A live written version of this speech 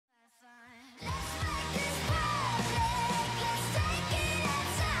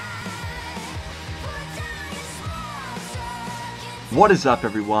What is up,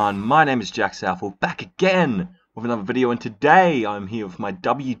 everyone? My name is Jack Southall, back again with another video, and today I'm here with my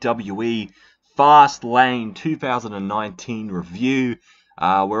WWE Fastlane 2019 review.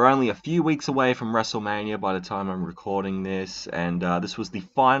 We're only a few weeks away from WrestleMania by the time I'm recording this, and this was the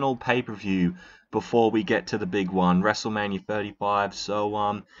final pay-per-view before we get to the big one, WrestleMania 35.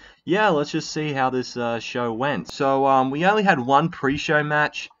 So, yeah, let's just see how this show went. So, we only had one pre-show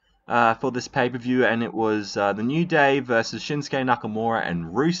match for this pay-per-view, and it was The New Day versus Shinsuke Nakamura and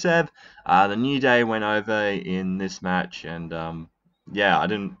Rusev. The New Day went over in this match, and yeah, I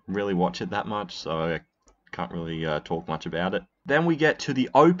didn't really watch it that much, so I can't really talk much about it. Then we get to the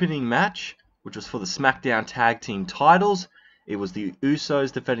opening match, which was for the SmackDown Tag Team titles. It was the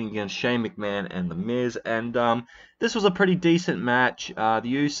Usos defending against Shane McMahon and The Miz, and this was a pretty decent match. The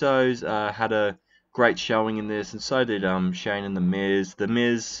Usos had a great showing in this, and so did Shane and The Miz. The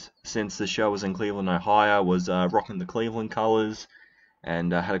Miz, since the show was in Cleveland, Ohio, was rocking the Cleveland colors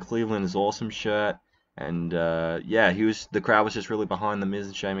and had a Cleveland is awesome shirt. And yeah, the crowd was just really behind The Miz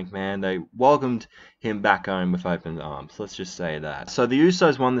and Shane McMahon. They welcomed him back home with open arms. Let's just say that. So the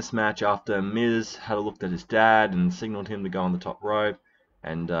Usos won this match after Miz had a look at his dad and signaled him to go on the top rope.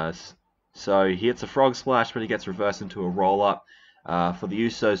 And so he hits a frog splash, but he gets reversed into a roll-up for the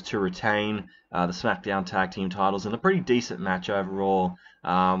Usos to retain the SmackDown Tag Team titles in a pretty decent match overall.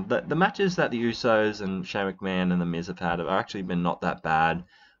 The matches that the Usos and Shane McMahon and The Miz have had have actually been not that bad.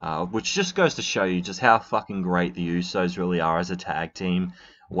 Which just goes to show you just how fucking great the Usos really are as a tag team,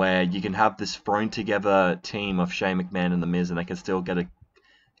 where you can have this thrown together team of Shane McMahon and The Miz and they can still get a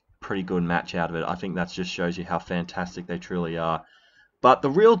pretty good match out of it. I think that just shows you how fantastic they truly are. But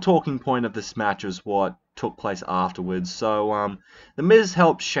the real talking point of this match is what took place afterwards. So The Miz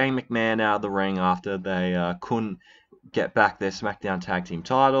helped Shane McMahon out of the ring after they couldn't get back their SmackDown Tag Team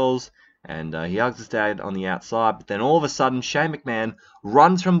titles. And he hugs his dad on the outside, but then all of a sudden, Shane McMahon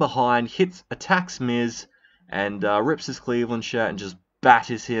runs from behind, attacks Miz, and rips his Cleveland shirt and just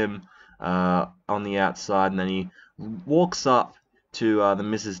bashes him on the outside. And then he walks up to The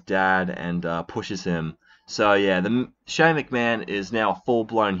Miz's dad and pushes him. So yeah, Shane McMahon is now a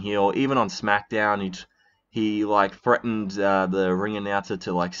full-blown heel. Even on SmackDown, he like threatened the ring announcer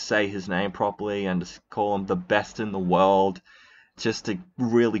to like say his name properly and to call him the best in the world, just to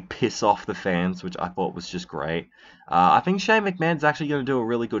really piss off the fans, which I thought was just great. I think Shane McMahon's actually going to do a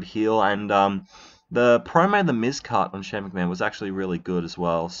really good heel, and the promo The Miz cut on Shane McMahon was actually really good as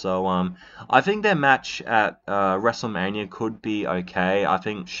well. So I think their match at WrestleMania could be okay. I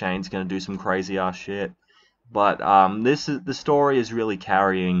think Shane's going to do some crazy ass shit, but the story is really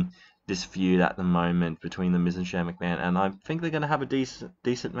carrying this feud at the moment between The Miz and Shane McMahon, and I think they're going to have a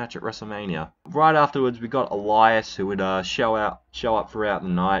decent match at WrestleMania. Right afterwards, we got Elias, who would show up throughout the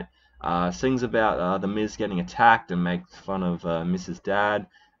night, sings about The Miz getting attacked and makes fun of Miz's dad,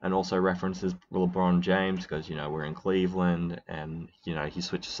 and also references LeBron James because, you know, we're in Cleveland, and, you know, he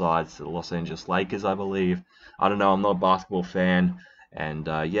switched sides to the Los Angeles Lakers, I believe. I don't know, I'm not a basketball fan, and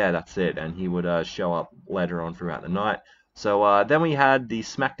yeah, that's it. And he would show up later on throughout the night. So then we had the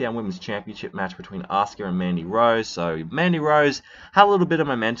SmackDown Women's Championship match between Asuka and Mandy Rose. So Mandy Rose had a little bit of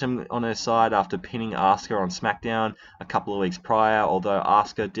momentum on her side after pinning Asuka on SmackDown a couple of weeks prior, although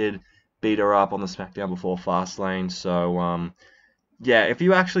Asuka did beat her up on the SmackDown before Fastlane. So yeah, if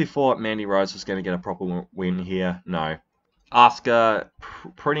you actually thought Mandy Rose was going to get a proper win here, no. Asuka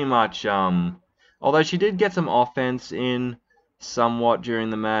pretty much, although she did get some offense in somewhat during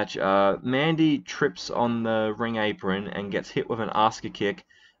the match, Mandy trips on the ring apron and gets hit with an Asuka kick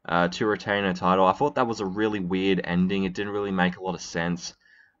to retain her title. I thought that was a really weird ending. It didn't really make a lot of sense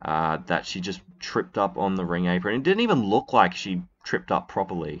that she just tripped up on the ring apron. It didn't even look like she tripped up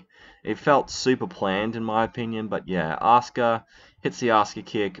properly. It felt super planned in my opinion, but yeah, Asuka hits the Asuka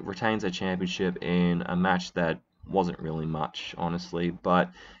kick, retains her championship in a match that wasn't really much, honestly.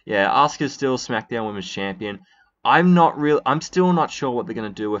 But yeah, Asuka's still SmackDown Women's Champion. I'm still not sure what they're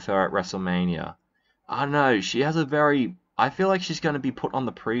going to do with her at WrestleMania. I don't know, I feel like she's going to be put on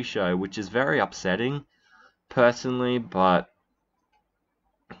the pre-show, which is very upsetting, personally, but,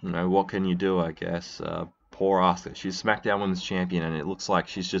 you know, what can you do, I guess. Poor Asuka. She's SmackDown Women's Champion, and it looks like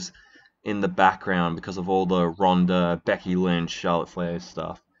she's just in the background because of all the Ronda, Becky Lynch, Charlotte Flair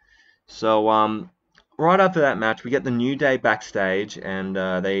stuff. So, right after that match, we get the New Day backstage, and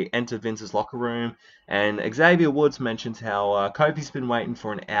they enter Vince's locker room, and Xavier Woods mentions how Kofi's been waiting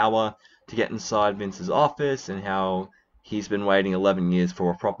for an hour to get inside Vince's office, and how he's been waiting 11 years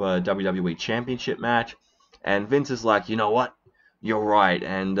for a proper WWE Championship match. And Vince is like, you know what? You're right,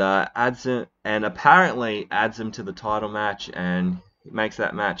 and apparently adds him to the title match, and makes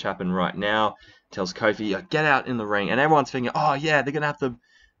that match happen right now. tells Kofi, get out in the ring. And everyone's thinking, oh yeah, they're going to have the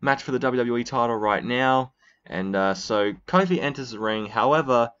match for the WWE title right now. And so Kofi enters the ring.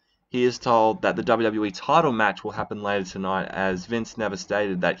 However, he is told that the WWE title match will happen later tonight, as Vince never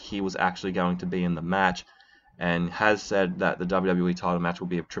stated that he was actually going to be in the match, and has said that the WWE title match will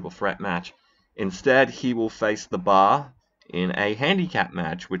be a triple threat match. Instead, he will face the Bar in a handicap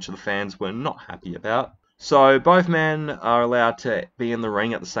match, which the fans were not happy about. So both men are allowed to be in the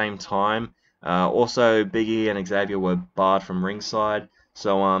ring at the same time. Also, Big E and Xavier were barred from ringside.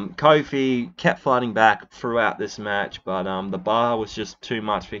 So Kofi kept fighting back throughout this match, but the bar was just too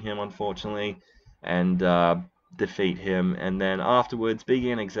much for him, unfortunately, and defeat him. And then afterwards, Big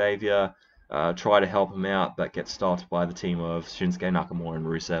E and Xavier try to help him out, but get stopped by the team of Shinsuke Nakamura and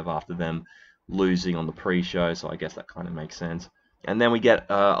Rusev after them losing on the pre-show. So I guess that kind of makes sense. And then we get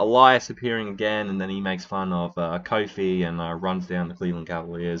Elias appearing again, and then he makes fun of Kofi and runs down the Cleveland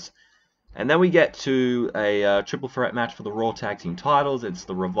Cavaliers. And then we get to a triple threat match for the Raw Tag Team titles. It's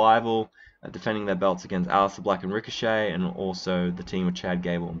the Revival defending their belts against Aleister Black and Ricochet, and also the team of Chad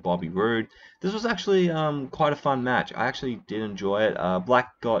Gable and Bobby Roode. This was actually quite a fun match. I actually did enjoy it.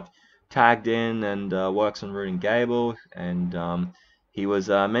 Black got tagged in and works on Roode and Gable, and he was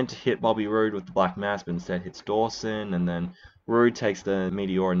meant to hit Bobby Roode with the Black Mass, but instead hits Dawson, and then Roode takes the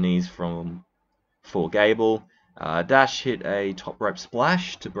Meteor knees for Gable. Dash hit a top rope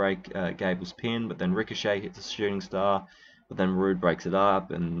splash to break Gable's pin, but then Ricochet hits a shooting star, but then Roode breaks it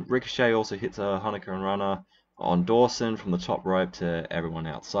up, and Ricochet also hits a Hurricane Runner on Dawson from the top rope to everyone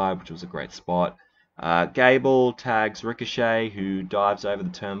outside, which was a great spot. Gable tags Ricochet, who dives over the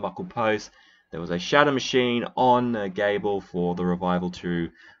turnbuckle post. There was a Shadow Machine on Gable for the Revival to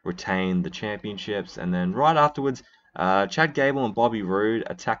retain the championships, and then right afterwards, Chad Gable and Bobby Roode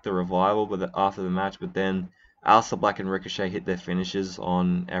attacked the Revival after the match, but then Aleister Black and Ricochet hit their finishes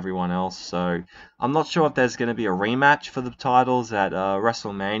on everyone else. So I'm not sure if there's going to be a rematch for the titles at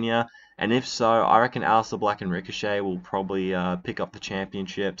WrestleMania. And if so, I reckon Aleister Black and Ricochet will probably pick up the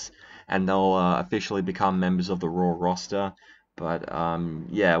championships, and they'll officially become members of the Raw roster. But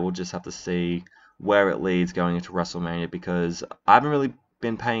yeah, we'll just have to see where it leads going into WrestleMania, because I haven't really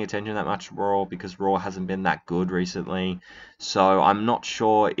been paying attention that much to Raw, because Raw hasn't been that good recently. So I'm not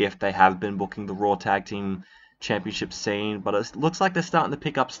sure if they have been booking the Raw Tag Team Championship scene, but it looks like they're starting to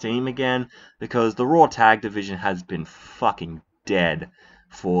pick up steam again, because the Raw Tag division has been fucking dead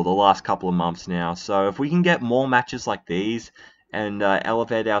for the last couple of months now. So if we can get more matches like these and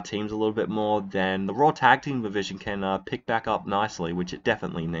elevate our teams a little bit more, then the Raw Tag Team division can pick back up nicely, which it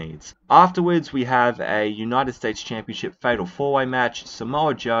definitely needs. Afterwards, we have a United States Championship Fatal 4-Way match.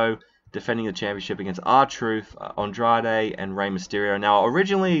 Samoa Joe defending the championship against R-Truth, Andrade, and Rey Mysterio. Now,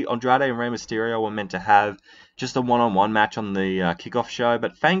 originally, Andrade and Rey Mysterio were meant to have just a one-on-one match on the kickoff show,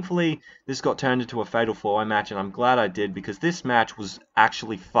 but thankfully, this got turned into a Fatal 4-Way match, and I'm glad I did, because this match was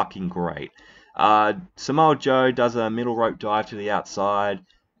actually fucking great. Samoa Joe does a middle rope dive to the outside,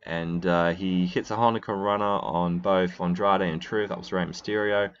 and he hits a Hurricane Runner on both Andrade and Truth. That was Rey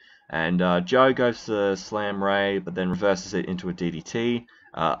Mysterio. And Joe goes to slam Rey, but then reverses it into a DDT.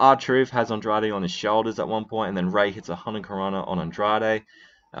 R-Truth has Andrade on his shoulders at one point, and then Rey hits a Hurricane Runner on Andrade.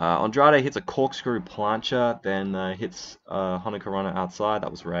 Andrade hits a corkscrew plancher, then hits a Hurricane Runner outside.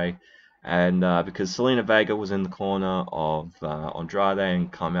 That was Rey. And because Zelina Vega was in the corner of Andrade and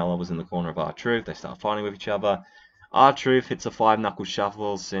Carmella was in the corner of R-Truth, they start fighting with each other. R-Truth hits a 5-knuckle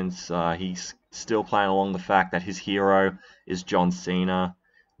shuffle, since he's still playing along the fact that his hero is John Cena,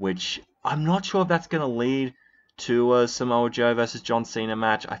 which I'm not sure if that's going to lead to a Samoa Joe versus John Cena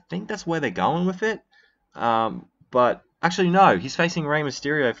match. I think that's where they're going with it. But actually, no, he's facing Rey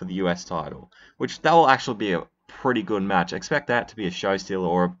Mysterio for the US title, which that will actually be a pretty good match. I expect that to be a show stealer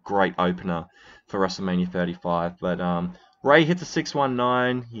or a great opener for WrestleMania 35. But Rey hits a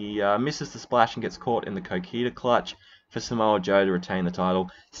 619. He misses the splash and gets caught in the Coquina clutch for Samoa Joe to retain the title.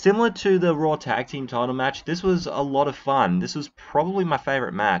 Similar to the Raw Tag Team title match, this was a lot of fun. This was probably my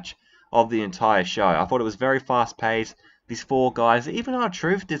favorite match of the entire show. I thought it was very fast-paced. These four guys, even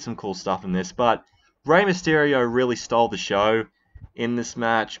R-Truth did some cool stuff in this, but Rey Mysterio really stole the show in this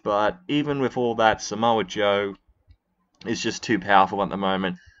match. But even with all that, Samoa Joe is just too powerful at the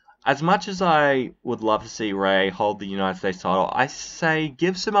moment. As much as I would love to see Rey hold the United States title, I say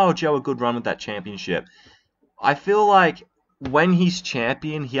give Samoa Joe a good run with that championship. I feel like when he's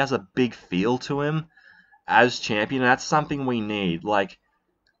champion, he has a big feel to him as champion, and that's something we need. Like,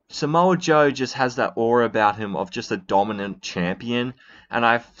 Samoa Joe just has that aura about him of just a dominant champion, and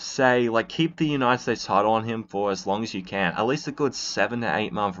I say, like, keep the United States title on him for as long as you can. At least a good 7 to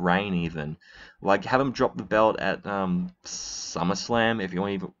 8 month reign, even. Like, have him drop the belt at SummerSlam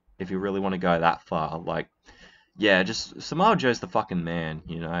if you really want to go that far. Like, yeah, just Samoa Joe's the fucking man,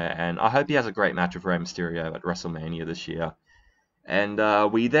 you know, and I hope he has a great match with Rey Mysterio at WrestleMania this year.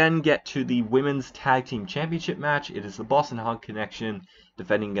 And we then get to the Women's Tag Team Championship match. It is the Boss 'n' Hug Connection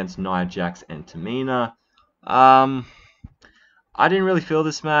defending against Nia Jax and Tamina. I didn't really feel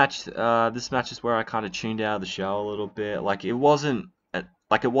this match. This match is where I kind of tuned out of the show a little bit. Like it wasn't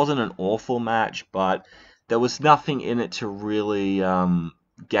an awful match, but there was nothing in it to really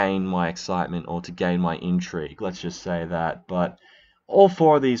gain my excitement or to gain my intrigue. Let's just say that. But all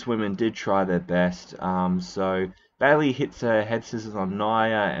four of these women did try their best. So Bayley hits her head scissors on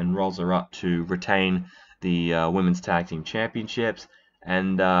Nia and rolls her up to retain the Women's Tag Team Championships.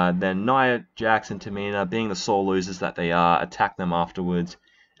 And then Nia Jax and Tamina, being the sore losers that they are, attack them afterwards.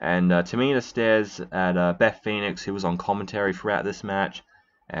 And Tamina stares at Beth Phoenix, who was on commentary throughout this match.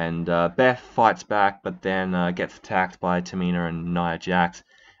 And Beth fights back, but then gets attacked by Tamina and Nia Jax.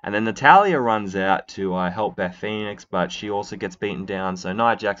 And then Natalya runs out to help Beth Phoenix, but she also gets beaten down. So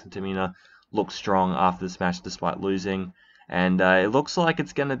Nia Jax and Tamina look strong after this match despite losing. And it looks like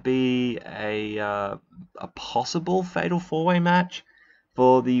it's going to be a possible Fatal 4-Way match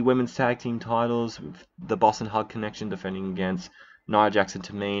for the Women's Tag Team titles, with the Boss 'n' Hug Connection defending against Nia Jax and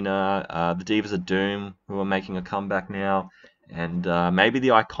Tamina, the Divas of Doom, who are making a comeback now, and maybe the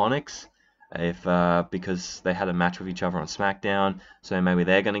Iconics, because they had a match with each other on SmackDown, so maybe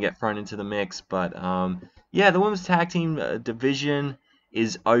they're going to get thrown into the mix. But yeah, the Women's Tag Team division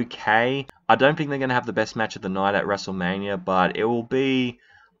is okay. I don't think they're going to have the best match of the night at WrestleMania, but it will be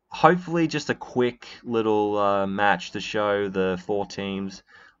hopefully just a quick little match to show the four teams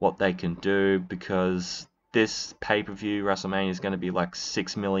what they can do, because this pay-per-view WrestleMania is going to be like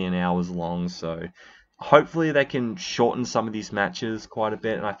 6 million hours long, so hopefully they can shorten some of these matches quite a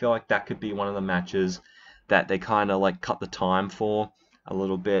bit, and I feel like that could be one of the matches that they kind of like cut the time for a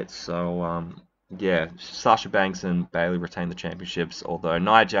little bit. So yeah, Sasha Banks and Bayley retain the championships, although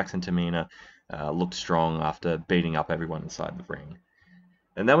Nia Jax and Tamina looked strong after beating up everyone inside the ring.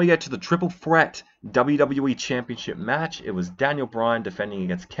 And then we get to the Triple Threat WWE Championship match. It was Daniel Bryan defending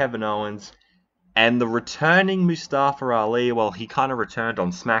against Kevin Owens. And the returning Mustafa Ali, well, he kind of returned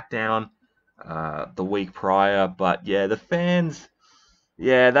on SmackDown the week prior. But yeah, the fans,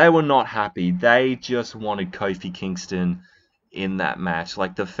 yeah, they were not happy. They just wanted Kofi Kingston in that match.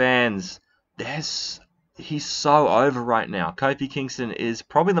 Like, the fans, he's so over right now. Kofi Kingston is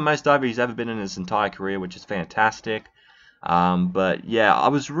probably the most over he's ever been in his entire career, which is fantastic. But yeah, I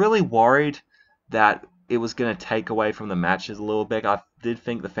was really worried that it was going to take away from the matches a little bit. I did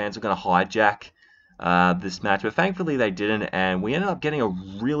think the fans were going to hijack this match, but thankfully they didn't, and we ended up getting a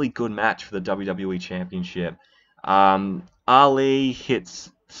really good match for the WWE Championship. Ali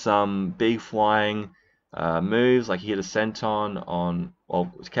hits some big flying moves, like he hit a senton on,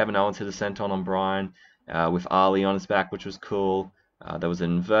 well, Kevin Owens hit a senton on Bryan with Ali on his back, which was cool. There was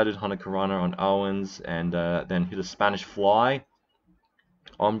an inverted Hurricanrana on Owens, and then hit a Spanish Fly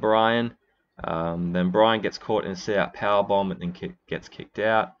on Bryan. Then Bryan gets caught in a sit-out powerbomb and then gets kicked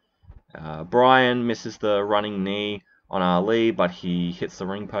out. Bryan misses the running knee on Ali, but he hits the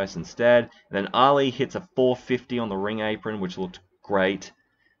ring post instead. And then Ali hits a 450 on the ring apron, which looked great.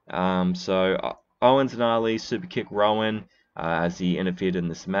 So Owens and Ali super kick Rowan as he interfered in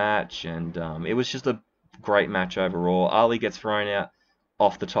this match, and it was just a great match overall. Ali gets thrown out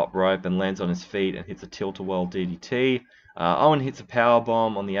off the top rope and lands on his feet and hits a tilt-a-whirl DDT. Owen hits a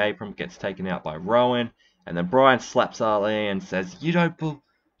powerbomb on the apron, gets taken out by Rowan, and then Bryan slaps Ali and says, "You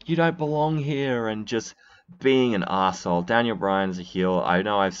don't belong here," and just being an arsehole. Daniel Bryan is a heel. I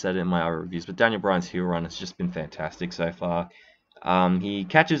know I've said it in my other reviews, but Daniel Bryan's heel run has just been fantastic so far. He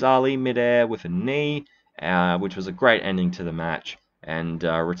catches Ali midair with a knee, which was a great ending to the match, and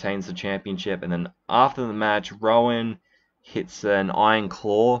retains the championship. And then after the match, Rowan hits an Iron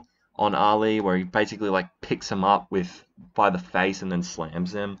Claw on Ali, where he basically like picks him up by the face and then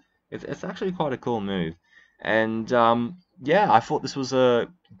slams him. It's actually quite a cool move. And yeah, I thought this was a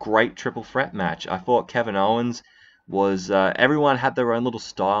great triple threat match. I thought Kevin Owens was, everyone had their own little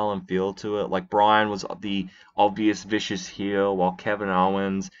style and feel to it. Like, Bryan was the obvious vicious heel, while Kevin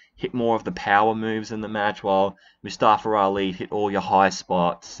Owens hit more of the power moves in the match, while Mustafa Ali hit all your high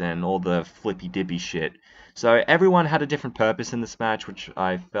spots and all the flippy dippy shit. So everyone had a different purpose in this match, which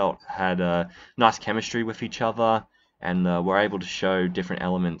I felt had a nice chemistry with each other, and were able to show different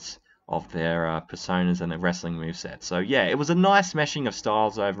elements of their personas and their wrestling moveset. So yeah, it was a nice meshing of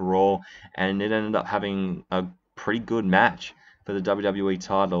styles overall, and it ended up having a pretty good match for the WWE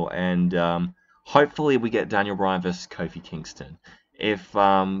title, and hopefully we get Daniel Bryan versus Kofi Kingston. If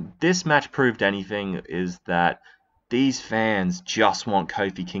this match proved anything, is that these fans just want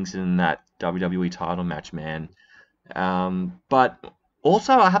Kofi Kingston in that WWE title match, man. But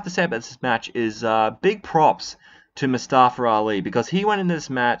also, I have to say about this match is big props to Mustafa Ali, because he went into this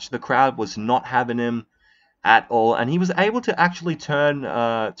match, the crowd was not having him at all, and he was able to actually turn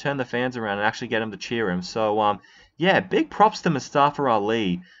the fans around and actually get them to cheer him. So yeah, big props to Mustafa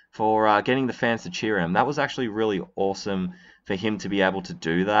Ali for getting the fans to cheer him. That was actually really awesome for him to be able to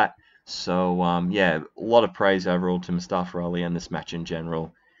do that. So yeah, a lot of praise overall to Mustafa Ali and this match in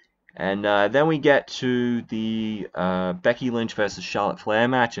general. And then we get to the Becky Lynch versus Charlotte Flair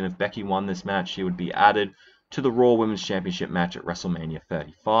match, and if Becky won this match, she would be added to the Raw Women's Championship match at WrestleMania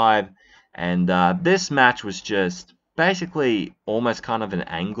 35. And this match was just basically almost kind of an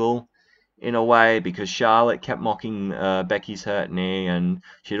angle in a way, because Charlotte kept mocking Becky's hurt knee, and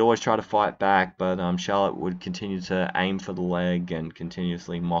she'd always try to fight back, but Charlotte would continue to aim for the leg and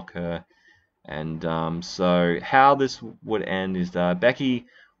continuously mock her. And so how this would end is Becky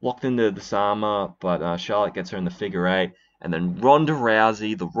locked into the Sama, but Charlotte gets her in the figure eight, and then Ronda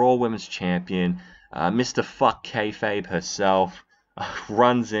Rousey, the Raw Women's Champion, Mr. Fuck Kayfabe herself,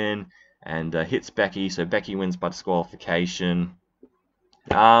 runs in and hits Becky, so Becky wins by disqualification.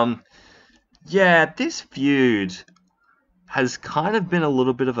 Yeah, this feud has kind of been a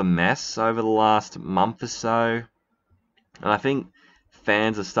little bit of a mess over the last month or so, and I think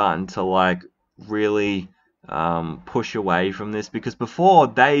fans are starting to like really push away from this, because before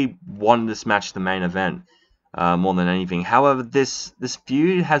they wanted this match the main event more than anything. However, this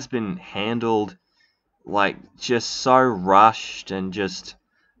feud has been handled like just so rushed, and just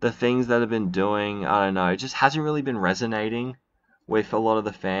the things that have been doing, I don't know, it just hasn't really been resonating with a lot of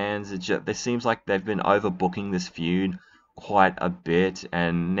the fans. It seems like they've been overbooking this feud quite a bit,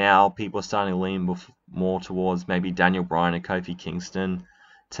 and now people are starting to lean more towards maybe Daniel Bryan and Kofi Kingston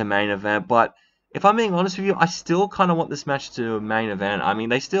to main event. But if I'm being honest with you, I still kind of want this match to main event. I mean,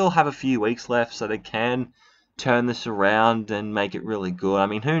 they still have a few weeks left, so they can turn this around and make it really good. I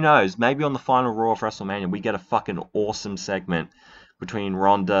mean, who knows? Maybe on the final Raw of WrestleMania, we get a fucking awesome segment between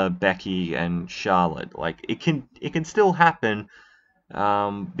Ronda, Becky, and Charlotte. Like, it can still happen,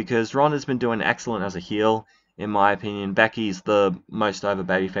 because Ronda's been doing excellent as a heel, in my opinion. Becky's the most over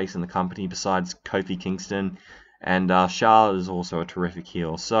babyface in the company besides Kofi Kingston, and Charlotte is also a terrific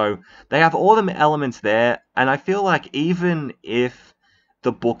heel. So they have all the elements there, and I feel like even if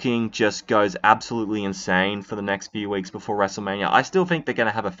the booking just goes absolutely insane for the next few weeks before WrestleMania, I still think they're going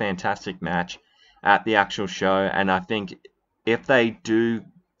to have a fantastic match at the actual show, and I think if they do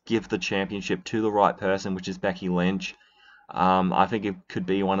give the championship to the right person, which is Becky Lynch, I think it could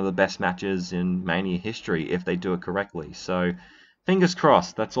be one of the best matches in Mania history if they do it correctly. So, fingers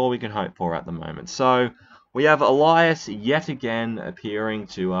crossed, that's all we can hope for at the moment. So, we have Elias yet again appearing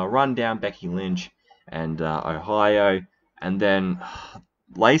to run down Becky Lynch and Ohio, and then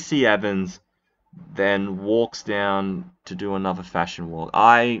Lacey Evans then walks down to do another fashion walk.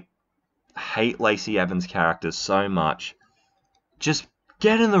 I hate Lacey Evans' character so much. Just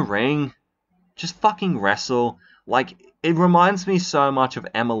get in the ring. Just fucking wrestle. Like, it reminds me so much of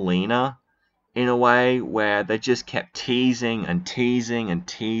Emelina in a way, where they just kept teasing and teasing and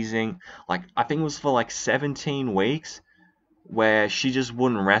teasing. Like, I think it was for like 17 weeks where she just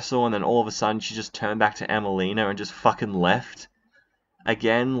wouldn't wrestle, and then all of a sudden she just turned back to Emelina and just fucking left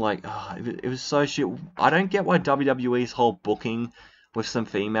again. Like, it was so shit. I don't get why WWE's whole booking with some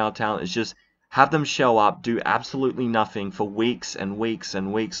female talent is just have them show up, do absolutely nothing for weeks and weeks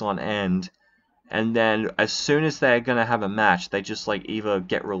and weeks on end, and then as soon as they're going to have a match, they just like either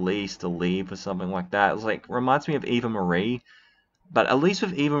get released or leave or something like that. It's like, reminds me of Eva Marie. But at least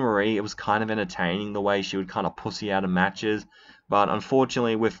with Eva Marie, it was kind of entertaining the way she would kind of pussy out of matches. But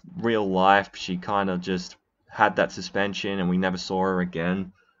unfortunately, with real life, she kind of just had that suspension, and we never saw her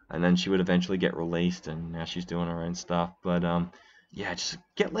again. And then she would eventually get released, and now she's doing her own stuff. But yeah, just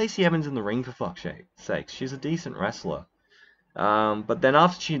get Lacey Evans in the ring for fuck's sake. She's a decent wrestler. But then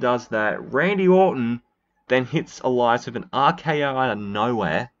after she does that, Randy Orton then hits Elias with an RKO out of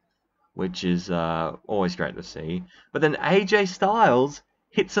nowhere, which is always great to see. But then AJ Styles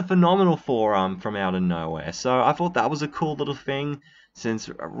hits a phenomenal forearm from out of nowhere. So I thought that was a cool little thing, since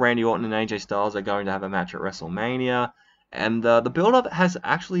Randy Orton and AJ Styles are going to have a match at WrestleMania. And the build-up has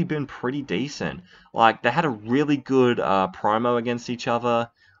actually been pretty decent. Like, they had a really good promo against each other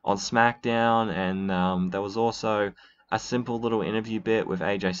on SmackDown, and there was also a simple little interview bit with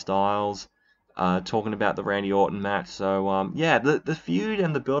AJ Styles talking about the Randy Orton match. So, yeah, the feud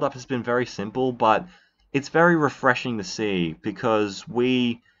and the build-up has been very simple, but it's very refreshing to see, because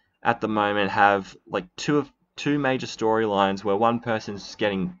we, at the moment, have like two major storylines where one person's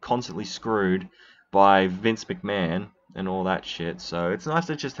getting constantly screwed by Vince McMahon and all that shit. So it's nice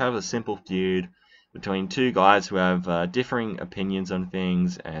to just have a simple feud between two guys who have differing opinions on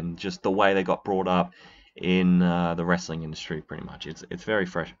things, and just the way they got brought up in the wrestling industry, pretty much. It's very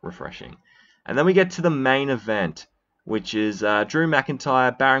refreshing. And then we get to the main event, which is Drew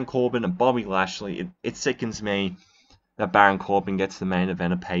McIntyre, Baron Corbin, and Bobby Lashley. It sickens me that Baron Corbin gets the main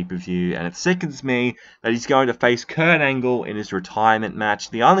event of pay-per-view, and it sickens me that he's going to face Kurt Angle in his retirement match.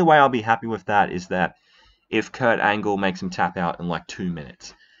 The only way I'll be happy with that is that if Kurt Angle makes him tap out in like 2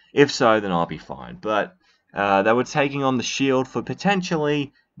 minutes. If so, then I'll be fine. But they were taking on the Shield for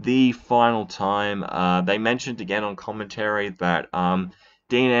potentially the final time. They mentioned again on commentary that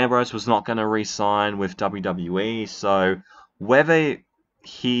Dean Ambrose was not going to re-sign with WWE, so whether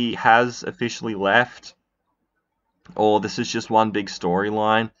he has officially left or this is just one big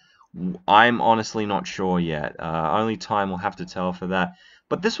storyline, I'm honestly not sure yet. Only time will have to tell for that.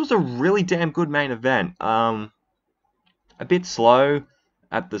 But this was a really damn good main event. A bit slow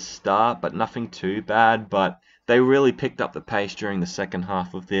at the start, but nothing too bad. But they really picked up the pace during the second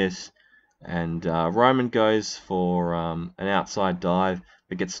half of this. And Roman goes for an outside dive,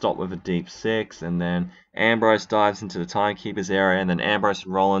 but gets stopped with a deep six. And then Ambrose dives into the timekeeper's area. And then Ambrose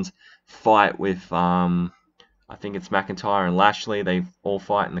and Rollins fight with, I think it's McIntyre and Lashley. They all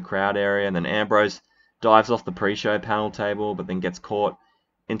fight in the crowd area. And then Ambrose dives off the pre-show panel table, but then gets caught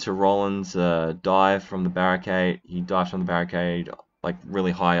into Rollins' dive from the barricade. He dives from the barricade, like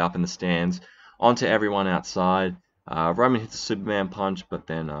really high up in the stands, onto everyone outside. Roman hits a Superman punch, but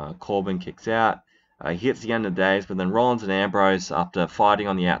then Corbin kicks out. He hits the end of days, but then Rollins and Ambrose, after fighting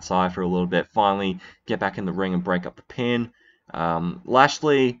on the outside for a little bit, finally get back in the ring and break up the pin.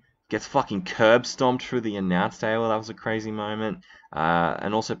 Lashley gets fucking curb stomped through the announce table. That was a crazy moment.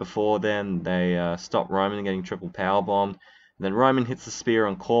 And also before then, they stop Roman getting triple powerbombed. Then Roman hits the spear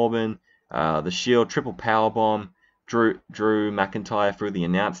on Corbin. The Shield triple powerbomb. Drew McIntyre through the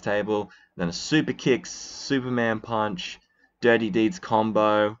announce table. Then a super kick, Superman punch, Dirty Deeds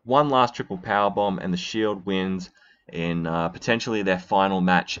combo. One last triple powerbomb, and the Shield wins in potentially their final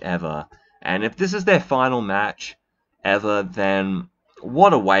match ever. And if this is their final match ever, then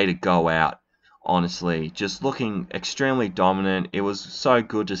what a way to go out, honestly. Just looking extremely dominant. It was so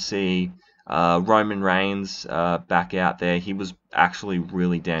good to see Roman Reigns back out there. He was actually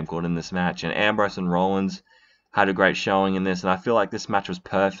really damn good in this match. And Ambrose and Rollins had a great showing in this. And I feel like this match was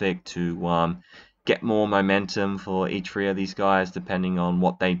perfect to get more momentum for each three of these guys, depending on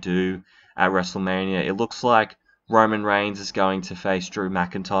what they do at WrestleMania. It looks like Roman Reigns is going to face Drew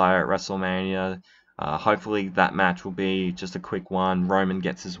McIntyre at WrestleMania. Hopefully that match will be just a quick one. Roman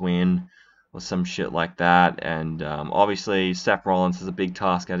gets his win or some shit like that. And obviously Seth Rollins has a big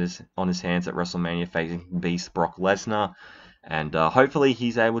task on his hands at WrestleMania, facing Beast Brock Lesnar. And hopefully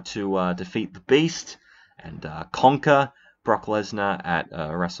he's able to defeat the Beast and conquer Brock Lesnar at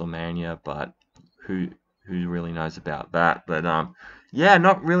WrestleMania. But who really knows about that? But yeah,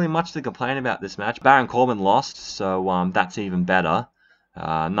 not really much to complain about this match. Baron Corbin lost, so that's even better.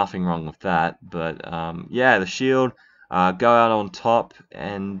 Nothing wrong with that, but yeah, the Shield go out on top,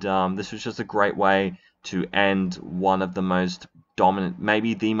 and this was just a great way to end one of the most dominant,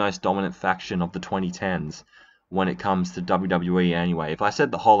 maybe the most dominant faction of the 2010s when it comes to WWE anyway. If I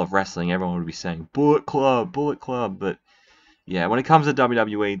said the whole of wrestling, everyone would be saying Bullet Club, but yeah, when it comes to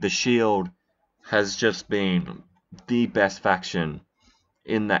WWE, the Shield has just been the best faction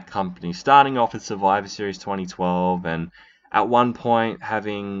in that company, starting off with Survivor Series 2012, and at one point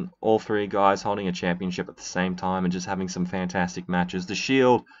having all three guys holding a championship at the same time and just having some fantastic matches. The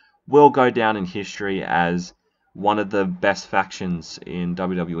Shield will go down in history as one of the best factions in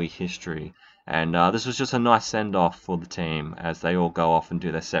WWE history. And this was just a nice send-off for the team as they all go off and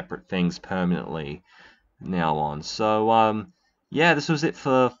do their separate things permanently now on. So, yeah, this was it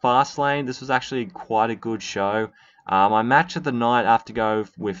for Fastlane. This was actually quite a good show. My match of the night, I have to go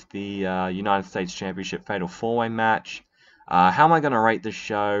with the United States Championship Fatal 4-Way match. How am I going to rate this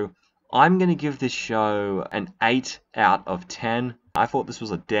show? I'm going to give this show an 8 out of 10. I thought this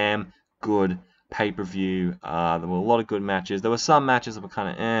was a damn good pay-per-view. There were a lot of good matches. There were some matches that were kind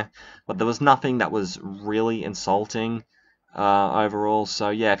of but there was nothing that was really insulting overall. So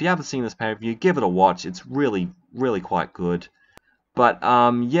yeah, if you haven't seen this pay-per-view, give it a watch. It's really, really quite good. But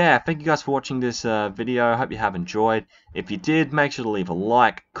yeah, thank you guys for watching this video. I hope you have enjoyed. If you did, make sure to leave a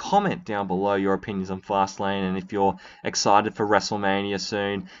like, comment down below your opinions on Fastlane, and if you're excited for WrestleMania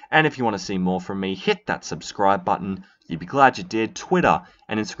soon, and if you want to see more from me, hit that subscribe button. You'd be glad you did. Twitter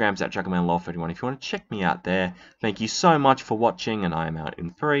and Instagram's at JugglemanLaw31 if you want to check me out there. Thank you so much for watching, and I am out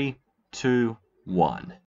in 3, 2, 1.